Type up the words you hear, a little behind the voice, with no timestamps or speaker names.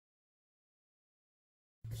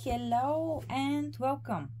Hello and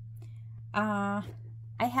welcome. I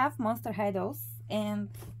have Monster High dolls and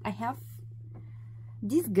I have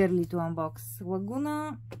this girly to unbox.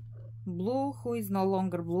 Lagoona Blue, who is no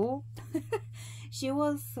longer blue. She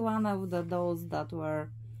was one of the dolls that were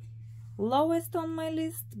lowest on my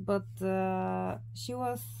list, but she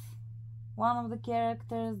was one of the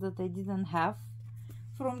characters that I didn't have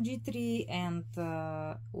from G3 and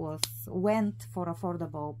went for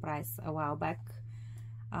affordable price a while back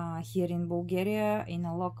here in Bulgaria in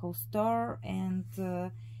a local store, and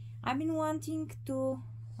I've been wanting to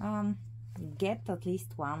get at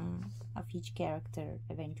least one of each character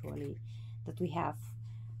eventually that we have.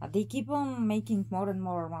 They keep on making more and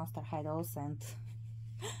more Monster High dolls, and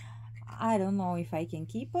I don't know if I can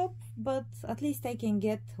keep up, but at least I can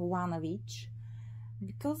get one of each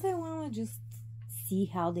because I want to just see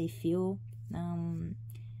how they feel.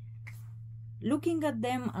 Looking at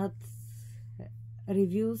them at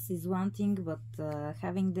reviews is one thing, but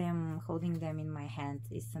holding them in my hand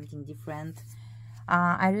is something different.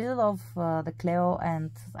 I really love the Cleo,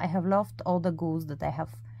 and I have loved all the ghouls that I have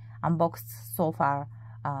unboxed so far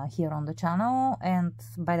here on the channel. And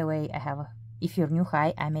by the way, if you're new,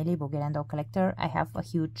 hi, I'm Eli, Bulgarian doll collector. I have a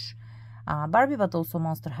huge Barbie but also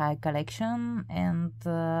Monster High collection, and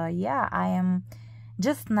yeah, I am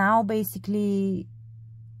just now basically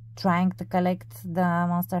trying to collect the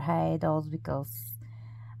Monster High dolls because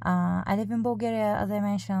I live in Bulgaria, as I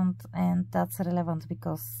mentioned, and that's relevant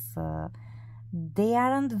because they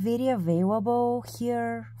aren't very available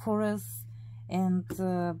here for us, and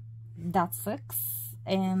that sucks.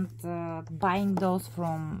 And buying those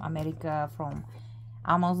from America, from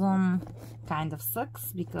Amazon, kind of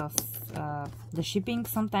sucks because the shipping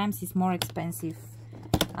sometimes is more expensive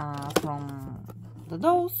from the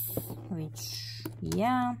dolls, which,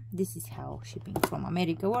 yeah, this is how shipping from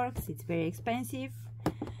America works. It's very expensive.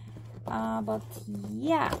 But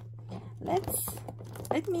yeah,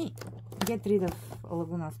 let me get rid of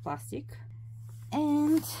Lagoona's plastic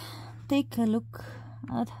and take a look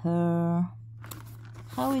at her.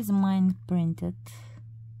 How is mine printed?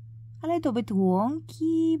 A little bit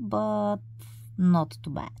wonky, but not too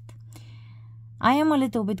bad. I am a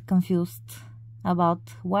little bit confused about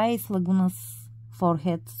why is Lagoona's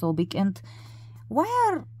forehead so big, and why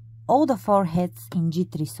are all the foreheads in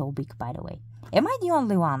G3 so big, by the way? Am I the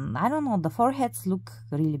only one? I don't know, the foreheads look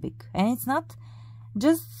really big, and it's not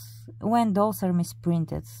just when dolls are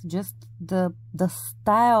misprinted, just the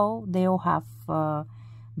style. They all have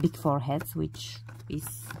big foreheads, which is,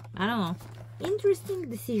 I don't know, interesting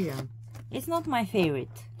decision. It's not my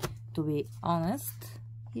favorite, to be honest.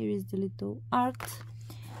 Here is the little art.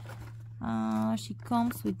 She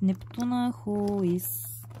comes with Neptuna, who is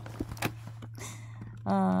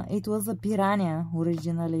it was a piranha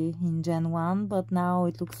originally in Gen 1, but now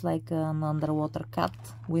it looks like an underwater cat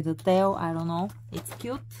with a tail. I don't know, it's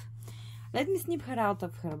cute. Let me snip her out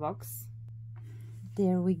of her box.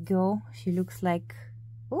 There we go. She looks like,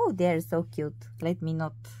 oh, they're so cute. Let me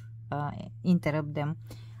not interrupt them.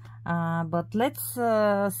 But let's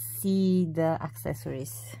see the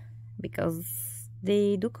accessories, because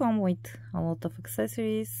they do come with a lot of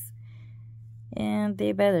accessories, and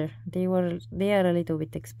they are a little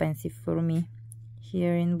bit expensive for me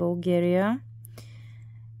here in Bulgaria.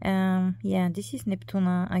 Yeah, this is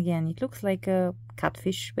Neptuna again. It looks like a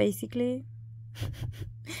catfish basically.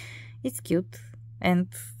 It's cute, and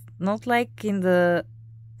not like in the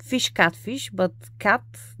fish catfish, but cat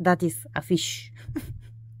that is a fish.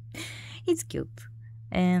 It's cute.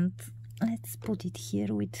 And let's put it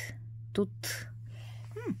here with tooth.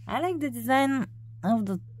 I like the design of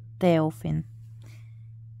the tail fin.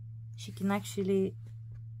 She can actually,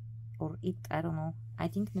 or it, I don't know, I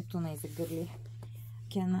think Neptuna is a girly,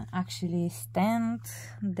 can actually stand.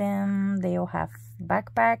 Then they all have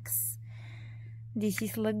backpacks. This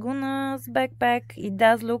is Lagoona's backpack. It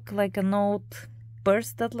does look like an old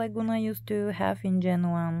purse that Lagoona used to have in Gen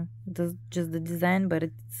 1. Just the design, but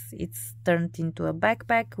it's turned into a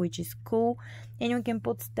backpack, which is cool, and you can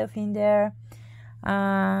put stuff in there.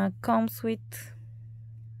 Comes with,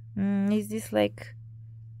 is this like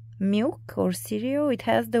milk or cereal? It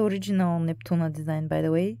has the original Neptuna design, by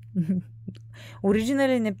the way.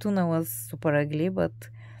 Originally Neptuna was super ugly, but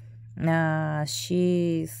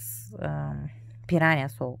she's piranha,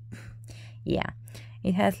 so yeah.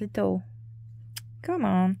 It has little, come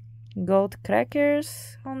on, gold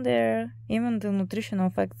crackers on there, even the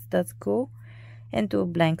nutritional facts, that's cool, and two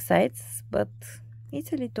blank sides, but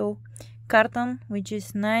it's a little carton, which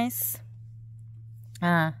is nice.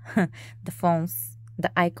 The phones,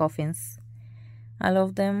 the eye coffins. I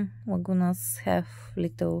love them. Lagoonas have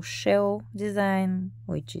little shell design,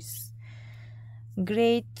 which is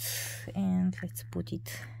great. And let's put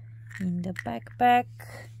it in the backpack.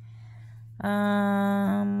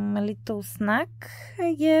 A little snack,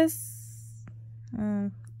 I guess.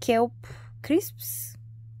 Kelp crisps.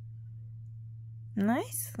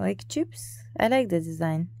 Nice, like chips. I like the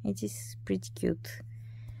design. It is pretty cute.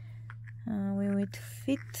 Will it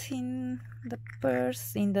fit in the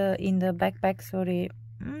purse, in the backpack? Sorry,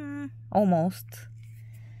 almost.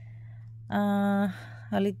 A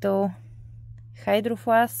little hydro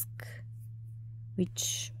flask,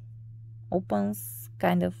 which opens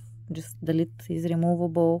kind of. Just the lid is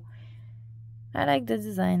removable. I like the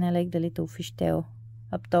design. I like the little fishtail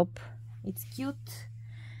up top. It's cute.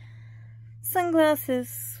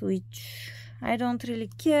 Sunglasses, which I don't really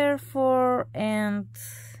care for, and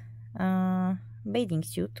bathing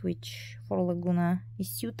suit, which for Lagoona is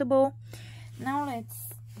suitable. Now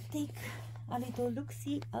let's take a little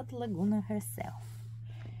look-see at Lagoona herself.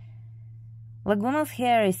 Lagoona's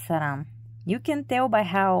hair is saran. You can tell by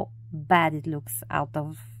how bad it looks out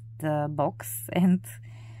of the box, and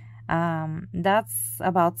that's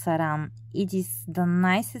about saran. It is the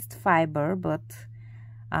nicest fiber, but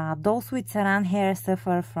those with saran hair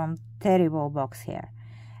suffer from terrible box hair.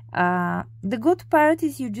 The good part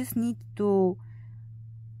is you just need to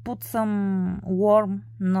put some warm,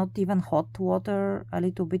 not even hot water, a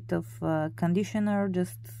little bit of conditioner,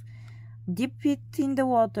 just dip it in the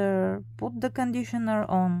water, put the conditioner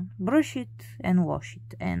on, brush it and wash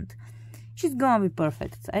it, and she's gonna be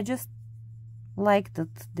perfect. I just like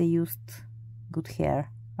that they used good hair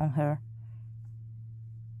on her.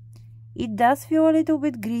 It does feel a little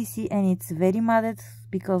bit greasy, and it's very matted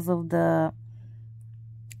because of the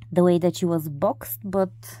way that she was boxed,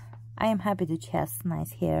 but I am happy that she has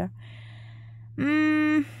nice hair.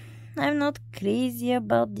 I'm not crazy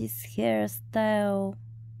about this hairstyle.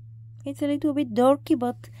 It's a little bit dorky,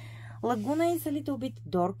 but Lagoona is a little bit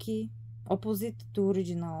dorky. Opposite to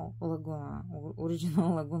original Lagoona.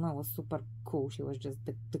 Original Lagoona was super cool. She was just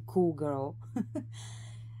the cool girl.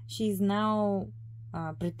 She's now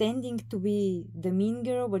pretending to be the mean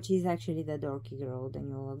girl, but she's actually the dorky girl, the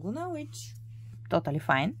new Lagoona, which totally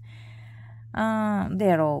fine.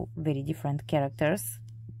 They're all very different characters.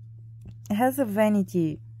 It has a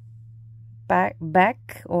vanity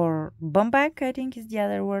back or bum back, I think is the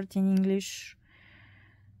other word in English.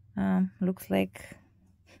 Looks like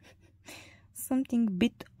something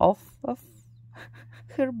bit off of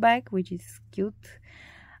her back, which is cute.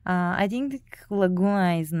 I think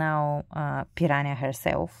Lagoona is now Piranha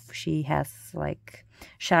herself. She has like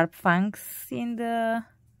sharp fangs in the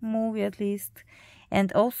movie, at least.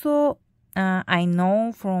 And also I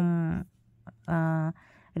know from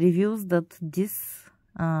reviews that this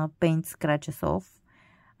paint scratches off.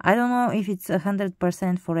 I don't know if it's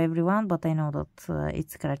 100% for everyone, but I know that it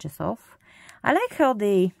scratches off. I like how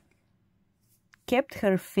they kept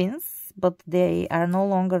her fins, but they are no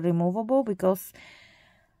longer removable, because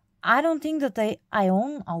I don't think that I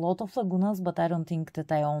own a lot of Lagoonas, but I don't think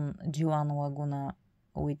that I own G1 Lagoona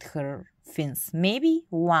with her fins. Maybe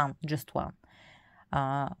one, just one.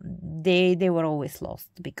 They were always lost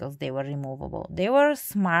because they were removable. They were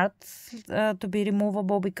smart to be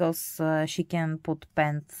removable because she can put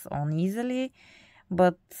pants on easily,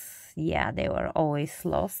 but yeah, they were always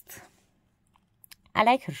lost. I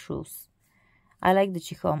like her shoes. I like that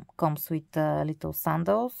she comes with little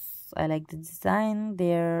sandals. I like the design.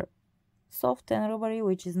 They're soft and rubbery,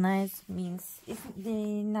 which is nice. Means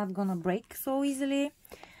they're not gonna break so easily.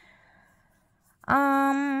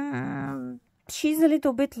 She's a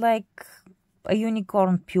little bit like a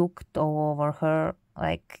unicorn puked all over her.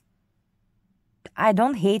 Like, I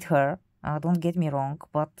don't hate her. Don't get me wrong,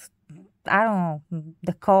 but I don't know,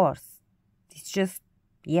 the colors. It's just,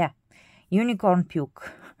 yeah, unicorn puke.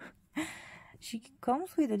 She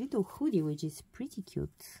comes with a little hoodie, which is pretty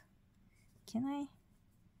cute. Can I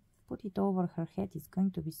put it over her head? It's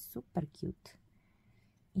going to be super cute.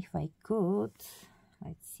 If I could,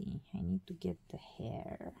 let's see. I need to get the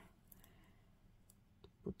hair.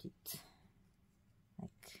 Put it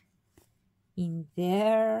like in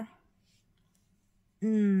there.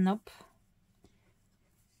 Nope.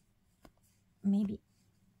 Maybe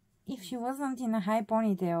if she wasn't in a high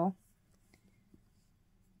ponytail.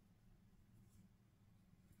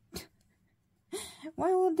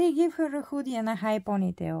 Why would they give her a hoodie and a high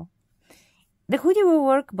ponytail? The hoodie will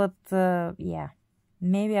work, but yeah,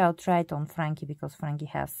 maybe I'll try it on Frankie, because Frankie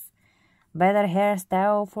has better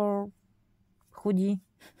hairstyle for hoodie.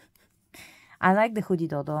 I like the hoodie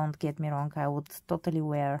though, don't get me wrong. I would totally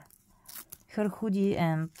wear her hoodie,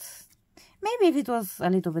 and Maybe if it was a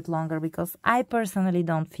little bit longer, because I personally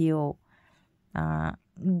don't feel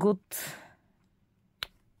good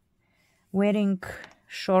wearing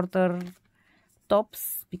shorter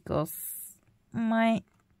tops, because my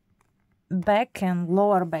back and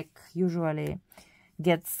lower back usually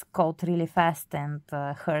gets cold really fast and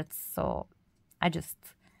hurts, so I just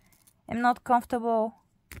am not comfortable.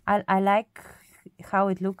 I like how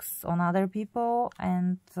it looks on other people,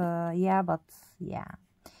 and yeah, but yeah,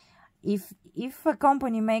 if a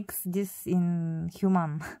company makes this in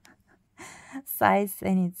human size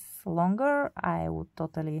and it's longer, I would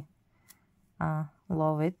totally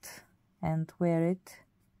love it and wear it.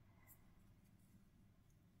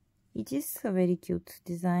 It is a very cute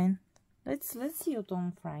design. Let's see it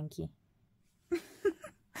on Frankie.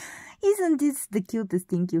 Isn't this the cutest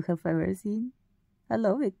thing you have ever seen? I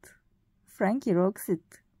love it. Frankie rocks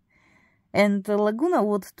it. And Lagoona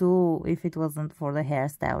would too, if it wasn't for the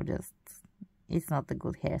hairstyle. Just, it's not a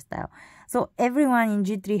good hairstyle. So everyone in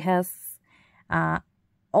G3 has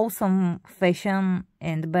awesome fashion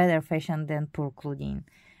and better fashion than poor Claudine.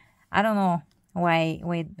 I don't know why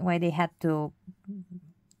they had to.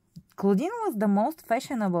 Claudine was the most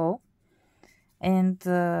fashionable and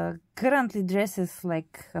currently dresses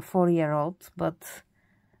like a 4-year-old, but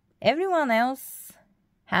everyone else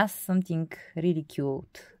has something really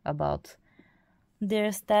cute about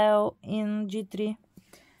their style in G3.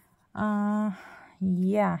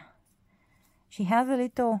 Yeah, she has a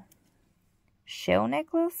little shell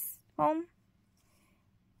necklace on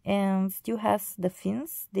and still has the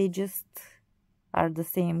fins. They just are the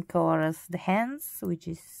same color as the hands, which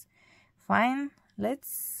is fine.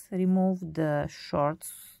 Let's remove the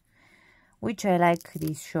shorts, which I like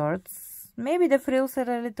these shorts. Maybe the frills are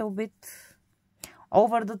a little bit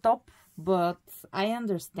over the top, but I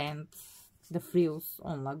understand the frills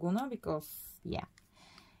on Lagoona because, yeah,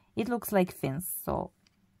 it looks like fins, so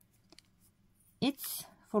it's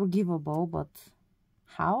forgivable. But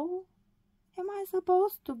how am I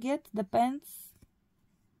supposed to get the pants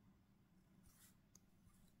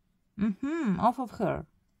off of her?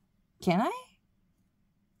 Can I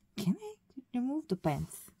remove the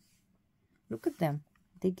pants? Look at them.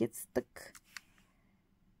 They get stuck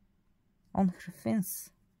on her fins.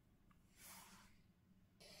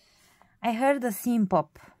 I heard the seam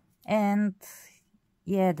pop, and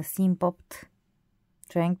yeah, the seam popped.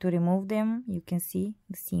 Trying to remove them, you can see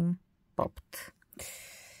the seam popped.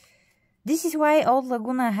 This is why old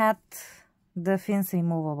Lagoona had the fins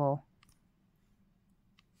removable.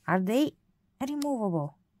 Are they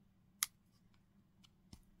removable?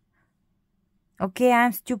 Okay,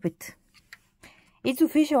 I'm stupid. It's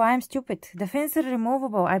official, I'm stupid. The fins are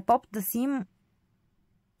removable. I popped the seam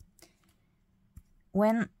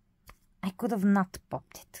when I could have not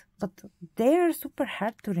popped it. But they're super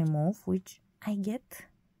hard to remove, which I get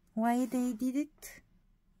why they did it.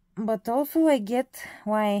 But also I get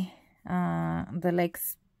why the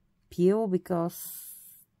legs peel, because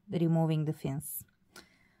removing the fins.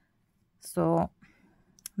 So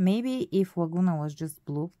maybe if Lagoona was just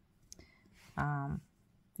blue,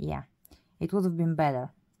 yeah, it would have been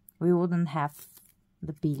better. We wouldn't have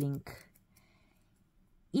the peeling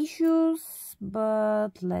issues.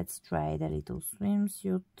 But let's try the little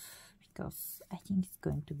swimsuit, because I think it's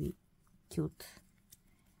going to be cute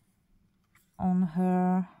on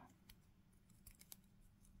her.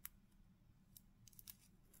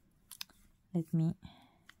 Let me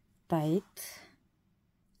tie it.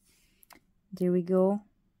 There we go.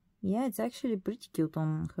 Yeah, it's actually pretty cute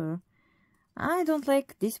on her. I don't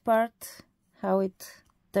like this part, how it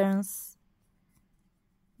turns,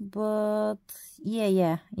 but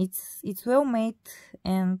yeah, it's well made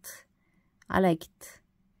and I like it.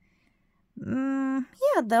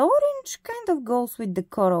 Yeah, the orange kind of goes with the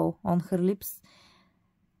coral on her lips.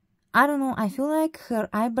 I don't know, I feel like her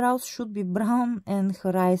eyebrows should be brown and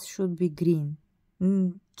her eyes should be green.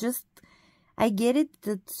 Just, I get it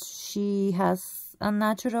that she has a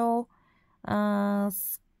natural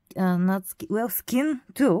skin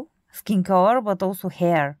too, skin color, but also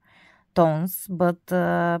hair tones, but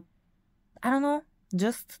I don't know,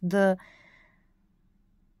 just the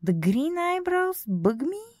green eyebrows bug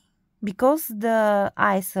me, because the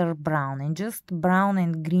eyes are brown, and just brown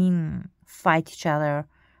and green fight each other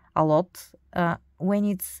a lot. When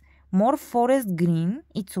it's more forest green,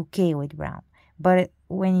 it's okay with brown, but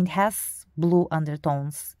when it has blue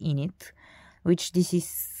undertones in it, which this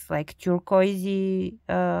is like turquoisey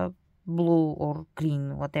blue or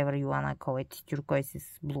green, whatever you wanna call it. Turquoise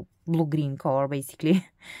is blue-green color, basically,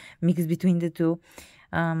 mixed between the two.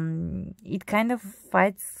 It kind of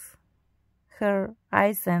fights her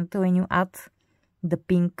eyes, and when you add the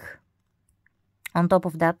pink on top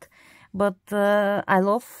of that. But I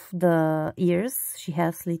love the ears. She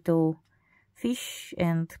has little fish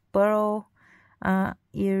and pearl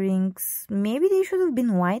earrings. Maybe they should have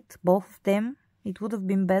been white, both of them. It would have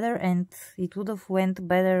been better, and it would have went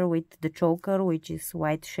better with the choker, which is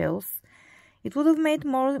white shells. It would have made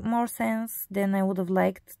more sense. Then I would have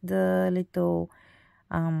liked the little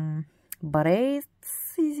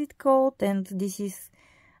barrettes, is it called? And this is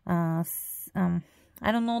I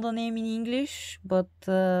don't know the name in English, but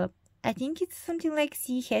I think it's something like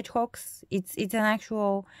sea hedgehogs. It's an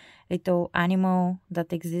actual little animal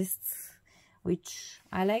that exists, which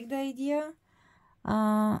I like the idea.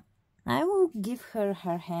 I will give her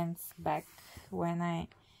hands back when I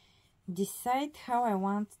decide how I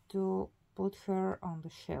want to put her on the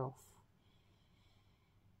shelf.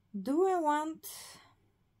 Do I want...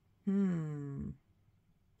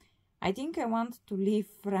 I think I want to leave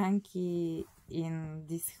Frankie in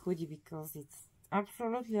this hoodie because it's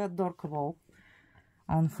absolutely adorable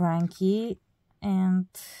on Frankie. And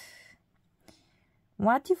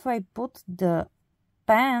what if I put the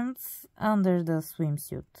pants under the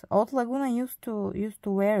swimsuit? Old Lagoona used to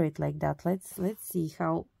wear it like that. Let's see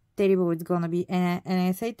how terrible it's gonna be. And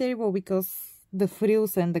I say terrible because the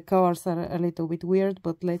frills and the colors are a little bit weird,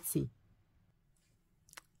 but let's see.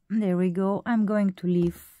 There we go. I'm going to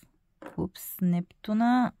leave. Oops,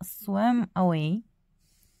 Neptuna swam away.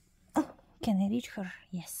 Oh, can I reach her?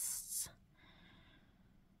 Yes.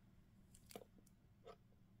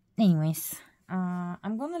 Anyways,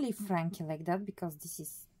 I'm gonna leave Frankie like that because this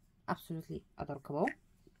is absolutely adorable.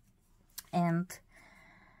 And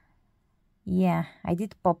yeah, I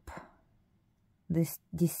did pop this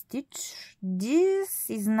stitch. This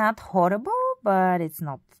is not horrible, but it's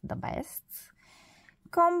not the best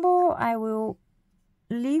combo. I will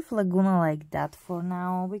leave Lagoona like that for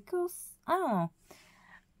now because I don't know,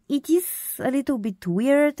 it is a little bit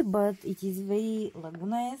weird, but it is very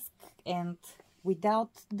Lagoona-esque, and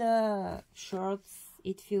without the shorts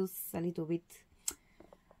it feels a little bit,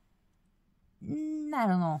 I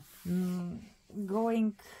don't know,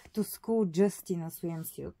 going to school just in a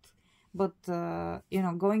swimsuit. But you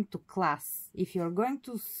know, going to class, if you're going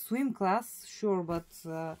to swim class, sure, but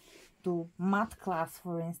to math class,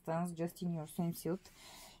 for instance, just in your swimsuit,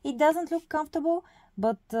 it doesn't look comfortable.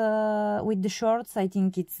 But with the shorts, I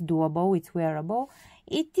think it's doable, it's wearable.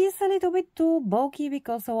 It is a little bit too bulky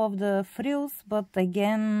because of the frills, but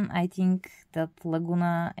again, I think that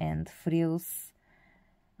Lagoona and frills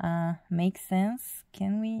make sense.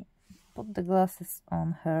 Can we put the glasses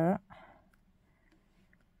on her?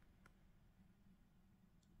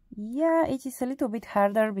 Yeah, it is a little bit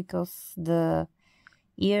harder because the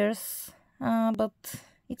ears, but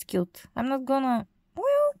it's cute. I'm not gonna,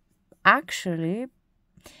 well, actually,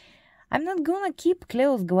 I'm not gonna keep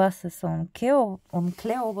Cleo's glasses on Cleo,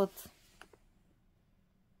 but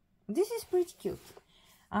this is pretty cute.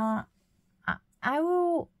 I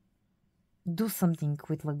will do something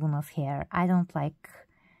with Lagoona's hair. I don't like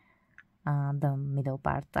the middle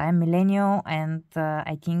part. I'm millennial, and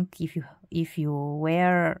I think if you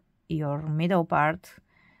wear your middle part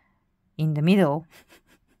in the middle,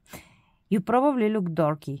 you probably look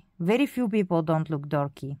dorky. Very few people don't look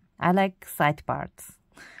dorky. I like side parts.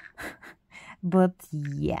 But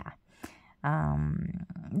yeah,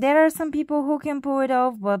 there are some people who can pull it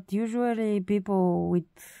off, but usually people with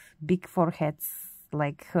big foreheads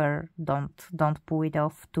like her don't pull it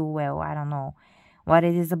off too well. I don't know what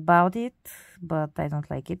it is about it, but I don't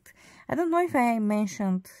like it. I don't know if I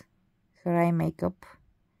mentioned her eye makeup.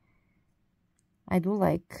 I do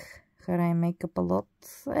like her eye makeup a lot.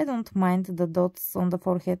 I don't mind the dots on the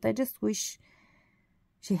forehead. I just wish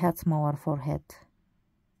she had smaller forehead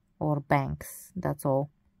or bangs. That's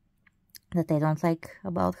all that I don't like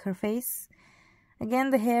about her face.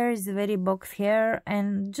 Again, the hair is very box hair,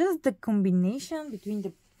 and just the combination between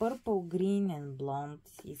the purple, green and blonde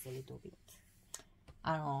is a little bit,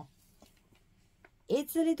 I don't know,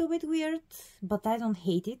 it's a little bit weird, but I don't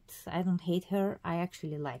hate it. I don't hate her. I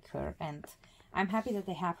actually like her, and I'm happy that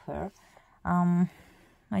I have her.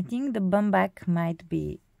 I think the bum back might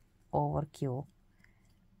be overkill.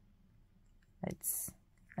 Let's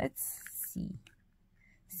see.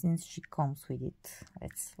 Since she comes with it,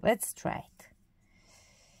 let's try it.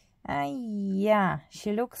 Yeah,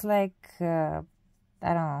 she looks like I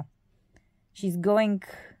don't know, she's going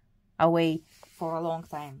away for a long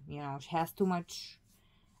time. You know, she has too much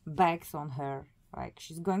bags on her. Like,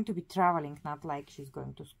 she's going to be traveling, not like she's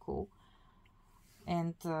going to school.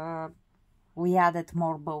 And we added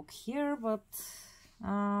more bulk here, but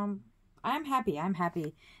I'm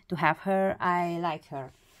happy to have her. I like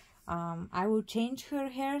her. I will change her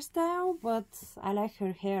hairstyle, but I like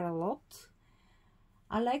her hair a lot.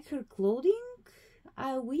 I like her clothing.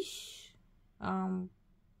 I wish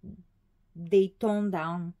they tone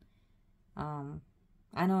down.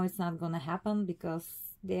 I know it's not gonna happen because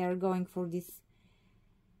they are going for this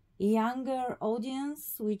younger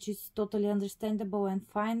audience, which is totally understandable and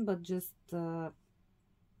fine, but just I'm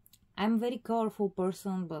a very colorful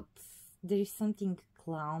person, but there is something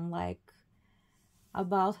clown-like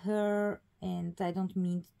about her, and I don't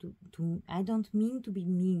mean to be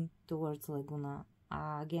mean towards Lagoona.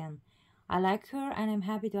 Again, I like her and I'm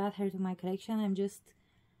happy to add her to my collection. I'm just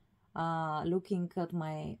looking at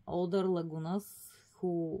my older Lagoonas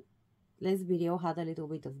who, let's be real, had a little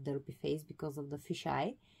bit of derpy face because of the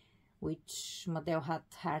fisheye, which Mateo had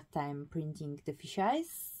hard time printing the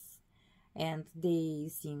fisheyes, and they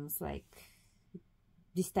seems like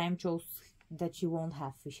this time chose that she won't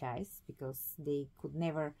have fisheyes because they could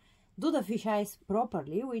never do the fisheyes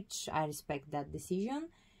properly, which I respect that decision.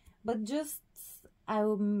 But just I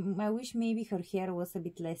wish maybe her hair was a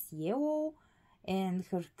bit less yellow and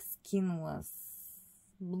her skin was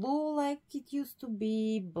blue like it used to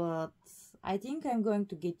be, but I think I'm going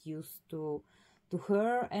to get used to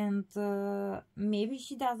her, and maybe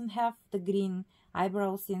she doesn't have the green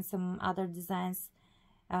eyebrows in some other designs.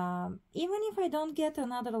 Even if I don't get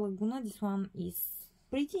another Lagoona, this one is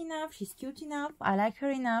pretty enough, she's cute enough, I like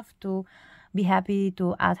her enough to be happy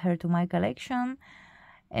to add her to my collection.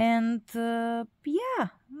 And yeah,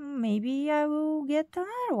 maybe I will get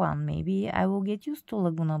another one. Maybe I will get used to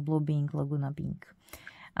Lagoona Blue being Lagoona Pink.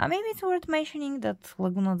 Maybe it's worth mentioning that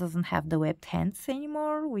Lagoona doesn't have the webbed hands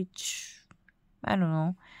anymore, which, I don't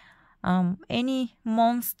know. Any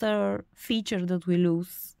monster feature that we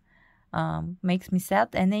lose makes me sad,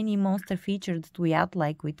 and any monster feature that we add,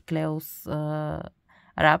 like with Cleo's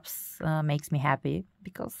wraps, makes me happy,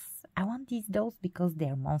 because I want these dolls because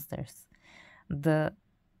they're monsters.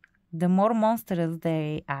 The more monstrous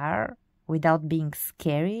they are, without being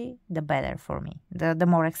scary, the better for me. The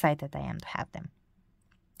more excited I am to have them.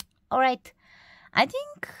 Alright, I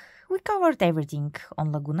think we covered everything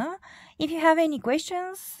on Lagoona. If you have any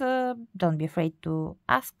questions, don't be afraid to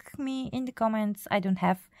ask me in the comments. I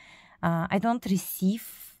don't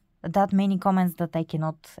receive that many comments that I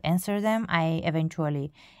cannot answer them. I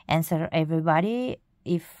eventually answer everybody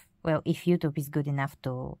if YouTube is good enough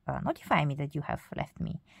to notify me that you have left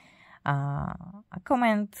me a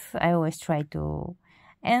comment. I always try to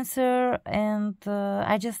answer, and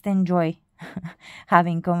I just enjoy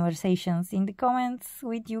having conversations in the comments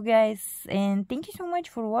with you guys. And thank you so much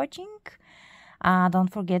for watching.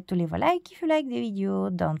 Don't forget to leave a like if you like the video.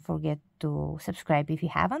 Don't forget to subscribe if you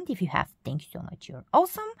haven't. If you have, thank you so much, you're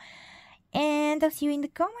awesome. And I'll see you in the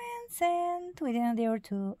comments and within a day or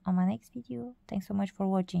two on my next video. Thanks so much for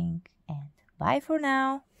watching, and bye for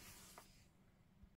now.